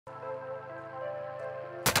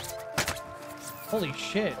Holy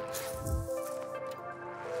shit.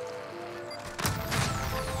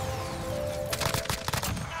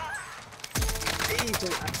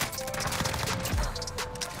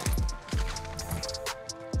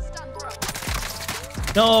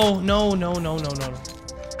 No, no, no, no, no, no.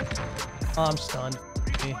 Oh, I'm stunned.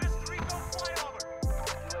 Okay.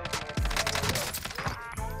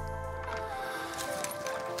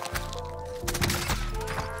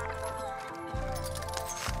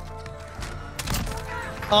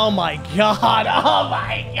 Oh my god. Oh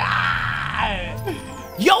my god.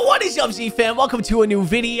 Yo, what is up, Z fam? Welcome to a new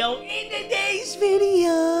video. In today's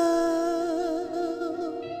video,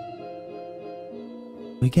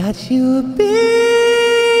 we got you a banger.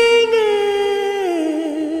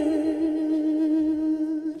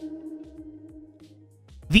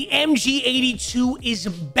 The MG82 is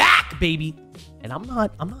back, baby. And I'm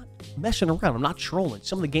not messing around. I'm not trolling.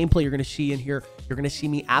 Some of the gameplay you're gonna see in here, you're gonna see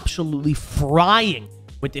me absolutely frying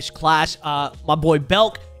with this class. My boy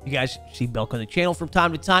Belk, you guys see Belk on the channel from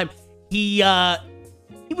time to time. He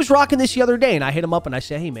was rocking this the other day, and I hit him up and I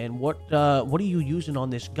said, hey man, what are you using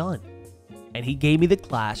on this gun? And he gave me the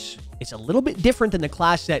class. It's a little bit different than the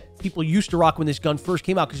class that people used to rock when this gun first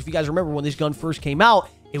came out, because if you guys remember when this gun first came out,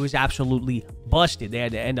 it was absolutely busted. They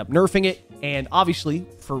had to end up nerfing it, and obviously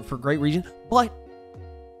for great reason. But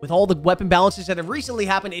with all the weapon balances that have recently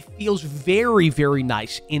happened, it feels very, very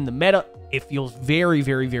nice in the meta. It feels very,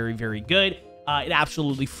 very, very, very good. It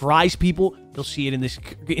absolutely fries people. You'll see it in this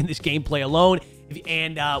gameplay alone.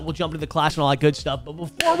 And we'll jump into the class and all that good stuff. But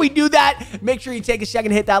before we do that, make sure you take a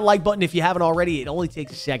second to hit that like button if you haven't already. It only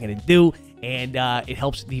takes a second to do, and it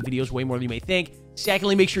helps the videos way more than you may think.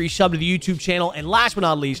 Secondly, make sure you sub to the YouTube channel. And last but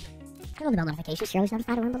not least, turn on the bell notifications so you're always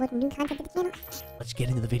notified when we upload new content to the channel. Let's get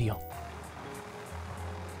into the video.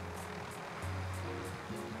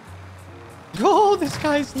 Oh, this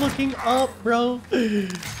guy's looking up, bro.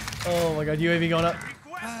 Oh my god, UAV going up.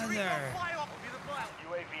 UAV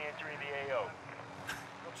entering the AO.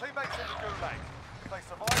 Your teammates in the gulag. If they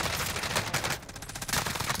survive.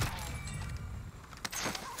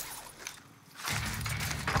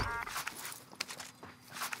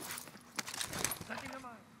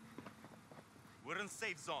 We're in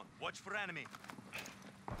safe zone. Watch for enemy.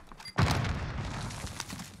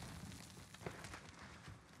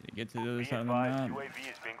 Get to the other side of the map.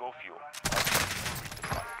 UAV is bingo fuel.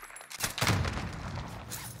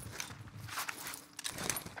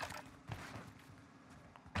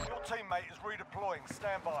 Your teammate is redeploying.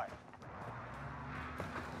 Stand by.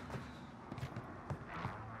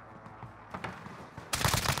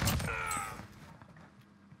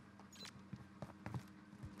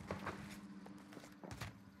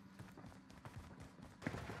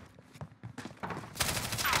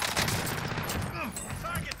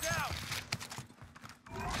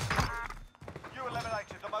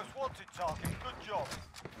 Target. Good job.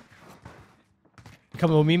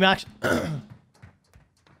 Coming with me, Max. I'm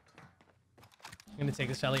gonna take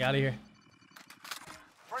this alley out of here.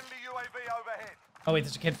 Friendly UAV overhead. Oh wait,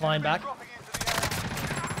 there's a kid flying back.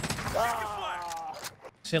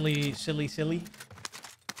 Silly, silly, silly.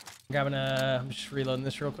 I'm just reloading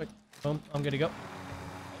this real quick. Boom, I'm good to go.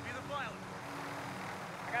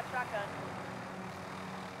 I got shotgun.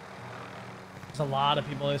 There's a lot of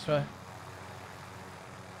people this way.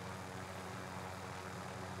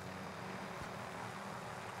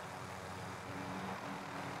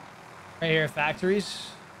 Right here, factories.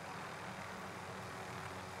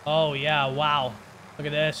 Oh, yeah, wow. Look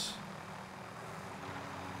at this.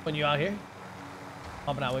 Putting you out here.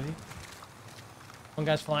 Popping out with you. One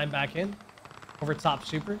guy's flying back in. Over top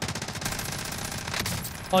super.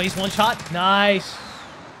 Oh, he's one shot. Nice.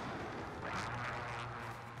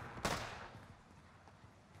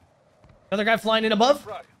 Another guy flying in above.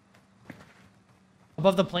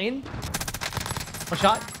 Above the plane. One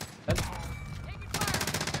shot. Dead.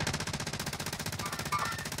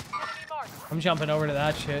 I'm jumping over to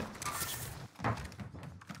that shit.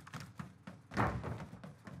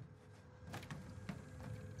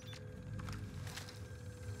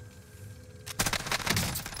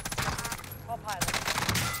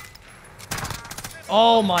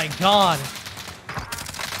 Oh my god.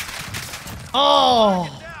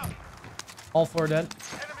 Oh. All four dead.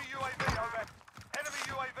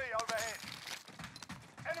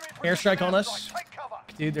 Airstrike on us.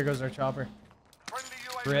 Dude, there goes our chopper.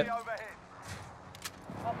 Rip.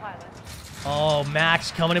 Oh, Max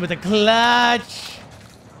coming in with a clutch.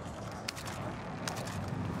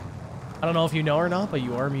 I don't know if you know or not, but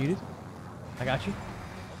you are muted. I got you.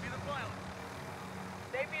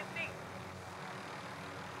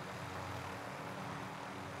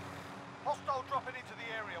 Hostile dropping into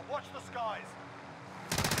the area. Watch the skies.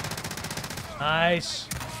 Nice.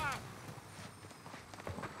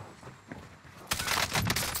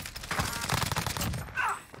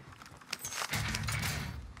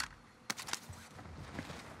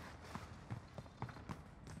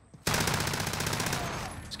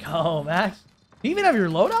 Let's go, Max. Do you even have your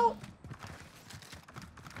loadout?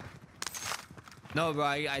 No, bro.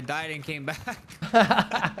 I died and came back.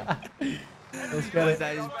 Let's get it.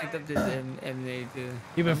 I just picked up this MG82.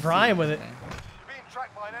 You've been frying with it. You're being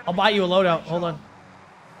tracked by an enemy. I'll buy you a loadout. Hold on.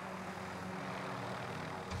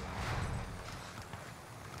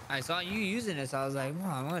 I saw you using this. I was like,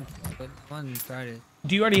 well, I want to try this.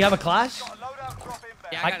 Do you already have a class? Got a loadout drop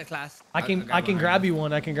inbound. Yeah, I got a class. I can grab you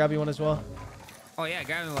one. I can grab you one as well. Oh yeah,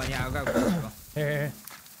 grab me one. Yeah, I'll grab one as well. Here.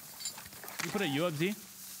 You put a UFZ?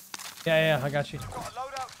 Yeah, I got you. Got a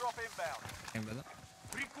loadout drop inbound. Hey, brother.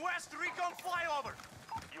 Request recon flyover.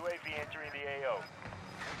 UAV entering the AO.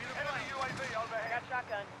 Enemy UAV overhead. Got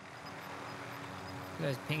shotgun. You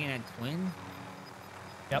guys pinging at twin?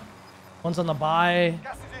 Yep. One's on the buy.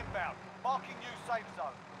 Gas is inbound. Marking new safe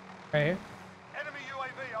zone. Right here. Enemy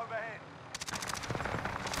UAV overhead.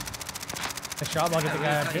 Nice job. I'll get the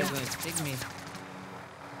guy up here. Gonna stick me.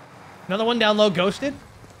 Another one down low, ghosted.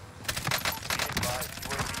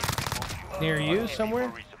 Near you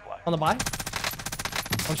somewhere. On the buy.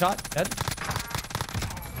 One shot. Dead.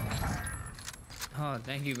 Oh,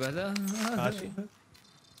 thank you, brother. Got you.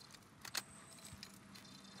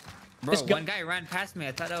 Bro, one guy ran past me.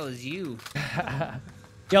 I thought that was you.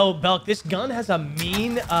 Yo, Belk, this gun has a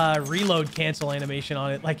mean reload cancel animation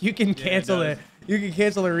on it. Like you can cancel it. You can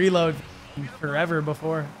cancel the reload forever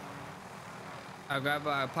before. I'll grab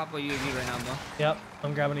pop a UAV right now, bro. Yep,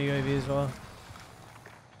 I'm grabbing a UAV as well.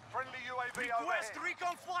 Friendly UAV Request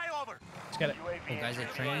recon flyover. Let's get it. Oh, guys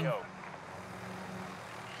at train.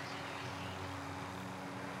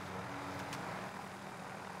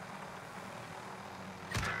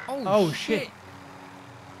 Oh shit.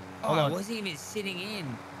 Oh, Hold I on. wasn't even sitting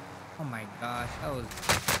in. Oh my gosh, that was.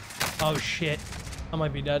 Oh shit. I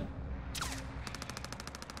might be dead.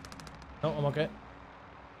 No, I'm okay.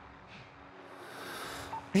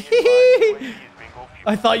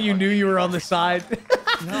 I thought you knew you were on the side.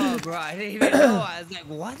 No, bro, I didn't even know. I was like,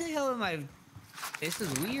 what the hell am I? This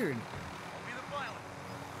is weird.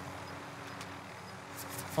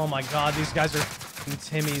 Oh my god, these guys are f***ing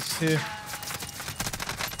Timmies too.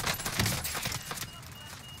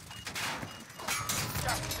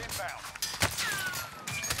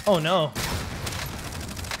 Oh no.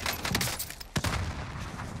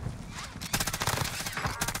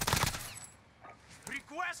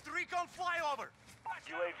 Request recon flyover.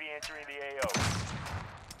 UAV entering the AO.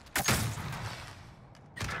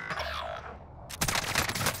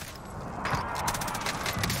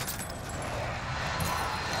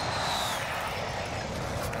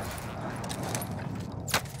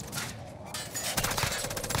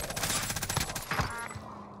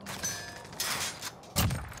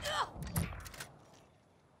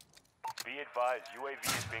 Be advised, UAV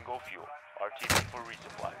is bingo fuel. RTB for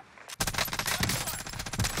resupply.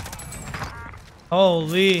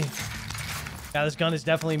 Holy. Yeah, this gun is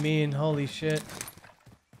definitely mean. Holy shit.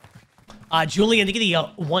 Julian, to get the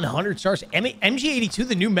 100 stars. MG82,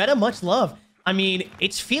 the new meta, much love. I mean,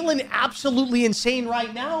 it's feeling absolutely insane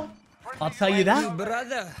right now. I'll tell you that.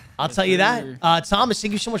 Brother. I'll tell you that. Thomas,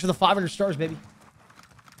 thank you so much for the 500 stars, baby.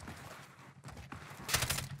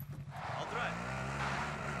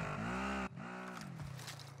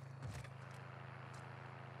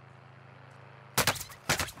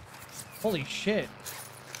 Holy shit.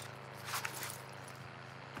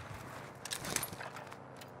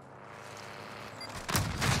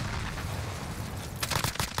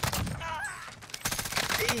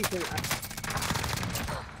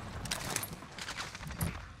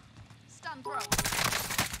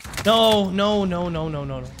 No.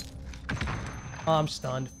 Oh, I'm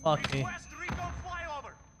stunned. Fuck me.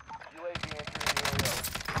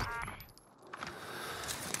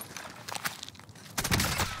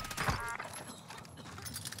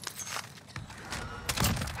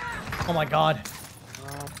 Oh my god.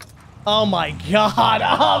 Oh my god.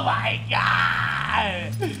 Oh my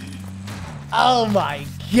god. Oh my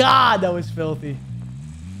god. That was filthy.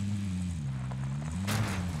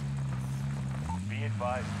 Be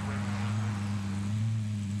advised.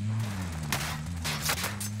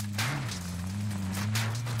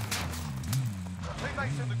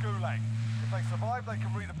 Teammates in the gulag. If they survive, they can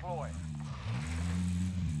redeploy.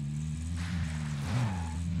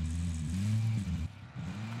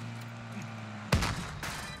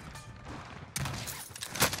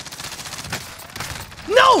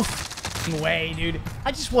 No way, dude.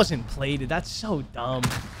 I just wasn't plated. That's so dumb.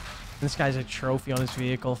 This guy's a trophy on his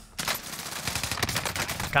vehicle.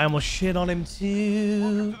 Guy almost shit on him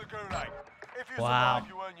too. Welcome to the Gulag. If you Wow. survive,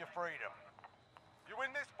 you earn your freedom. You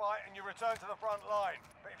win this fight and you return to the front line.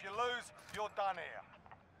 But if you lose, you're done here.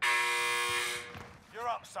 You're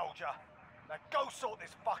up, soldier. Now go sort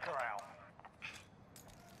this fucker out.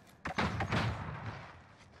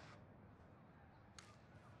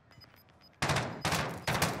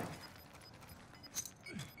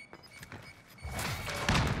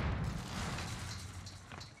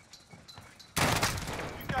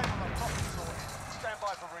 You gave him a proper sorted. Stand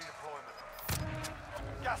by for redeployment.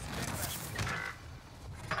 Gas is in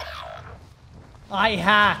there. I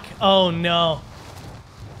hack. Oh no.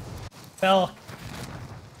 Belk.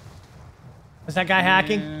 Is that guy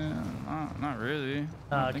hacking? Not really.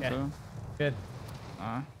 Oh, I don't think okay. so. Good.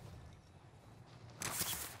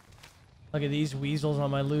 Look at these weasels on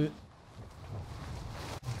my loot.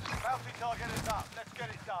 Bounty target is up. Let's get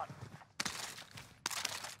it done.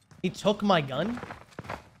 He took my gun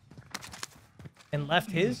and left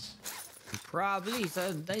his. Probably.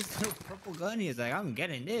 So nice little purple gun. He's like, I'm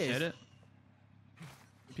getting this. Get it?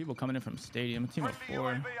 People coming in from stadium. Team of Friendly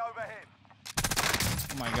 4. UAV overhead.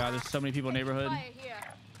 Oh my god, there's so many people in the neighborhood.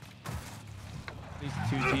 At least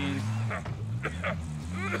 2 teams.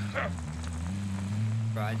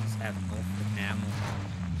 Bro, I just have no freaking ammo.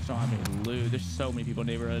 Just don't have any loot. There's so many people in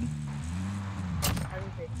the neighborhood.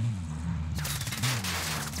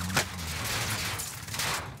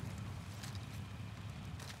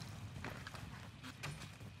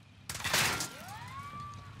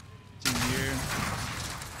 Team here.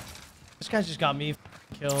 This guy just got me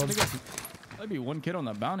killed. That'd be 1 kid on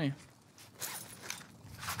the bounty.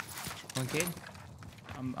 One kid?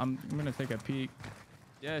 I'm gonna take a peek.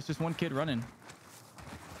 Yeah, it's just 1 kid running.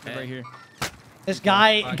 Like right here. This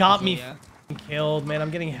guy got me Yeah. killed, man. I'm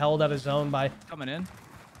getting held out of zone by. Coming in.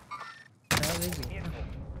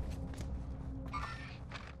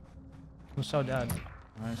 I'm so dead.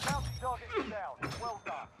 Nice. Bounty target is down. Well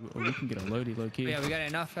done. We can get a loady low key. Yeah, we got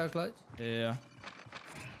enough clutch. Yeah.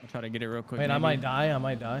 I'll try to get it real quick. Wait, I maybe. might die. I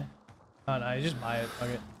might die. Oh no, you just buy it. Fuck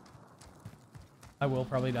it. I will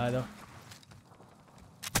probably die though.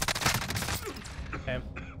 Okay.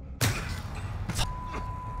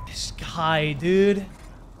 This guy, dude.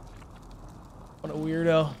 What a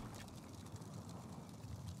weirdo.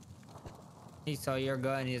 He saw your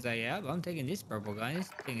gun. He's like, yeah, I'm taking this purple gun. This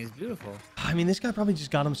thing is beautiful. I mean, this guy probably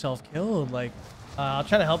just got himself killed. Like, I'll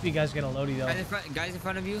try to help you guys get a loadie though. Guys in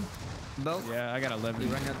front of you. Both. Yeah, I got 11. You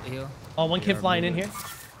run up the hill. Oh, one kid Yeah, flying in really. here.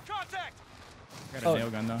 Contact! I got a Oh. nail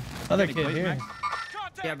gun though. Other Any kid plates, here. Max?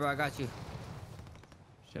 Contact! Yeah, bro, I got you.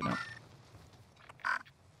 Shit, no.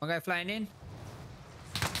 One guy flying in.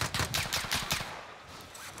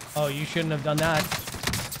 Oh, you shouldn't have done that.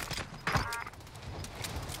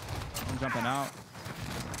 I'm jumping out.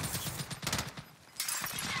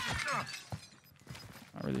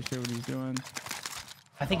 Not really sure what he's doing.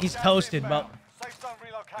 I think he's toasted, but Safe zone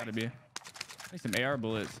relocated. Gotta be. I need some AR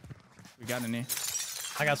bullets. We got any?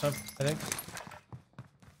 I got some. I think.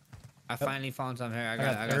 I finally found some here. I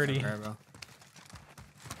got got 30. some here, bro.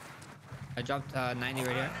 I dropped 90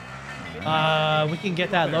 right here. We can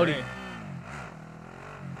get that loadie.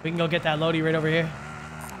 We can go get that loadie right over here.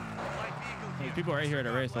 There's people right here at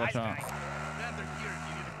a race. Watch out.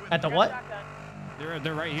 At the what?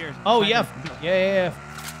 They're right here. Oh yeah, Sniping. yeah.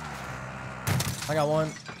 I got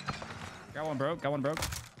one. Got one broke. Got one broke.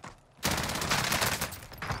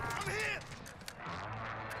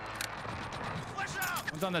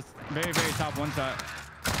 One's on this very, very top one shot.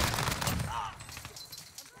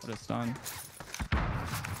 What a stun.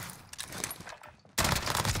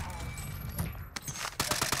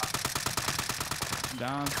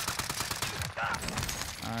 Down.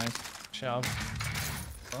 Nice. Shove.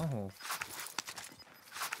 Oh.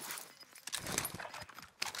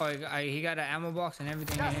 Oh, he got an ammo box and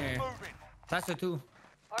everything in Gas is here. moving. That's the two.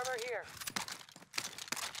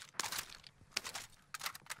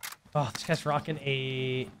 Oh, this guy's rocking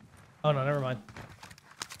a. Oh no, never mind.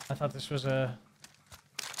 I thought this was a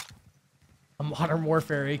Modern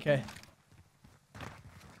Warfare AK. I'm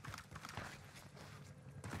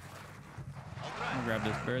gonna grab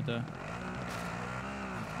this Bertha.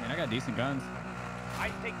 I mean, I got decent guns. I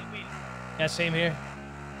take the wheel. Yeah, same here.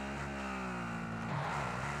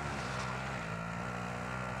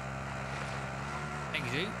 Thank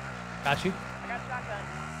you, G. Got you. I got shotgun.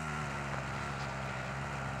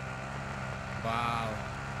 Wow.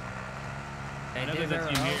 They I know did there's a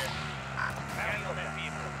very team well. here.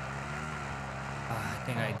 I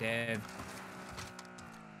think I did.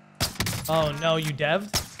 Oh no, you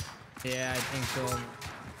dev'd? Yeah, I think so.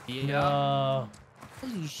 Yeah. No.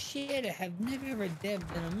 Holy shit, I have never ever debbed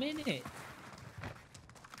in a minute.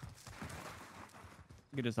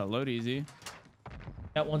 Get us a load easy.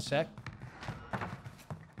 Got 1 sec.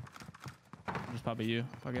 Just probably you.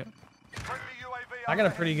 Fuck it. Friendly UAV I got a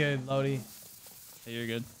overhead. pretty good loadie. Hey, you're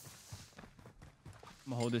good. I'm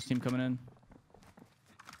gonna hold this team coming in.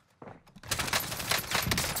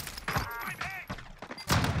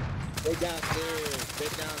 They downstairs. They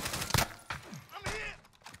down. I'm hit.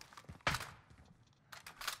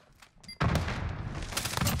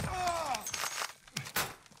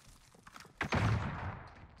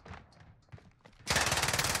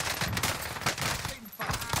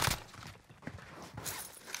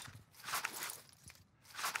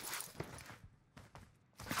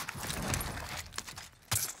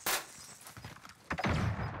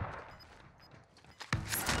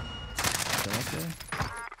 Still up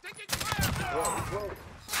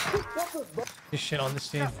there? Just shit on this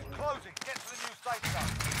team. Gas is closing. Get to the new safe zone.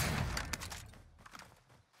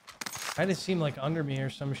 I just seem like under me or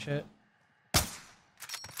some shit.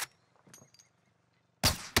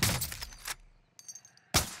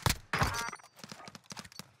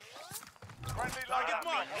 Friendly loadout.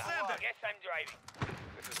 Send it. Yes, I'm driving.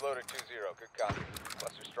 This is Loader 2-0. Good copy.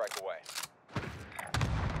 Cluster strike away.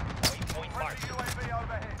 Point mark. Friendly UAV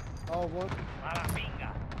overhead. Oh, one. Mala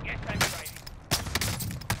pinga. Yes, I'm driving.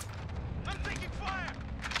 I'm taking fire.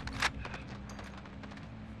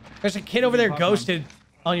 There's a kid over there ghosted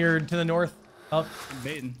on your to the north. Oh, I'm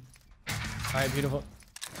baiting. all right, beautiful.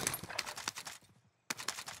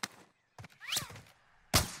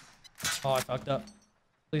 Oh, I fucked up.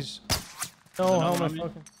 Please. No, how am I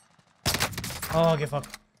fucking? Oh, get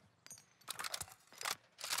fucked.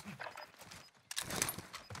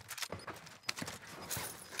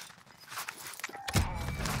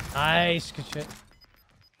 Nice, good shit.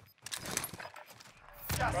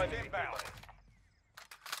 Gas is inbound.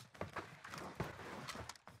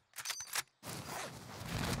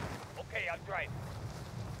 Okay, I'm driving.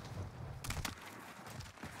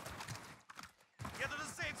 Get to the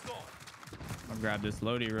safe zone. I'll grab this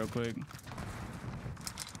loadie real quick.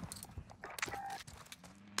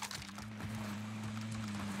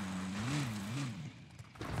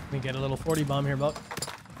 Let me get a little 40 bomb here, Buck.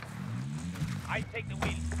 I take the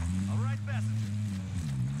wheel. All right, passenger.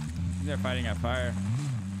 They're fighting at fire.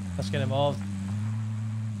 Let's get involved.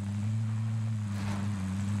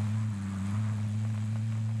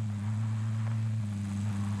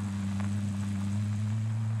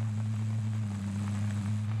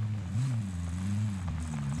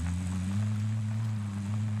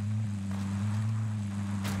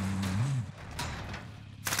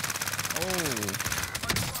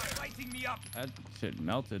 Oh, Lighting me up. that shit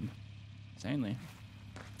melted. Insanely.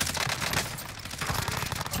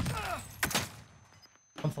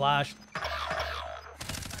 I'm flashed. It's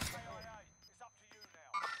up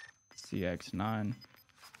to you now. CX9.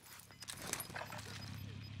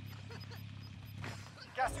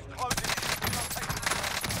 Gas is closing.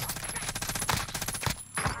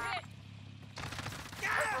 Ten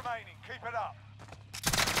remaining. Keep it up.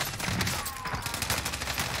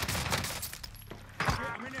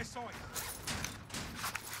 I'm in their sight.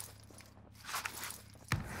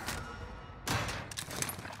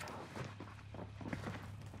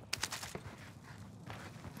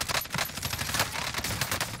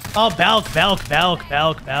 Oh, Belk.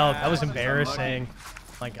 That was embarrassing.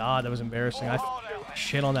 My God, that was embarrassing. I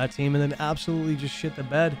shit on that team and then absolutely just shit the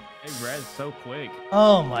bed. They res so quick.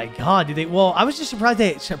 Oh my God, did they? Well, I was just surprised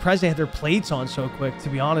they had their plates on so quick. To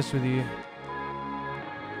be honest with you.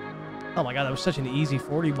 Oh my God, that was such an easy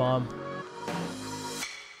 40 bomb.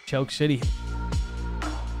 Choke City.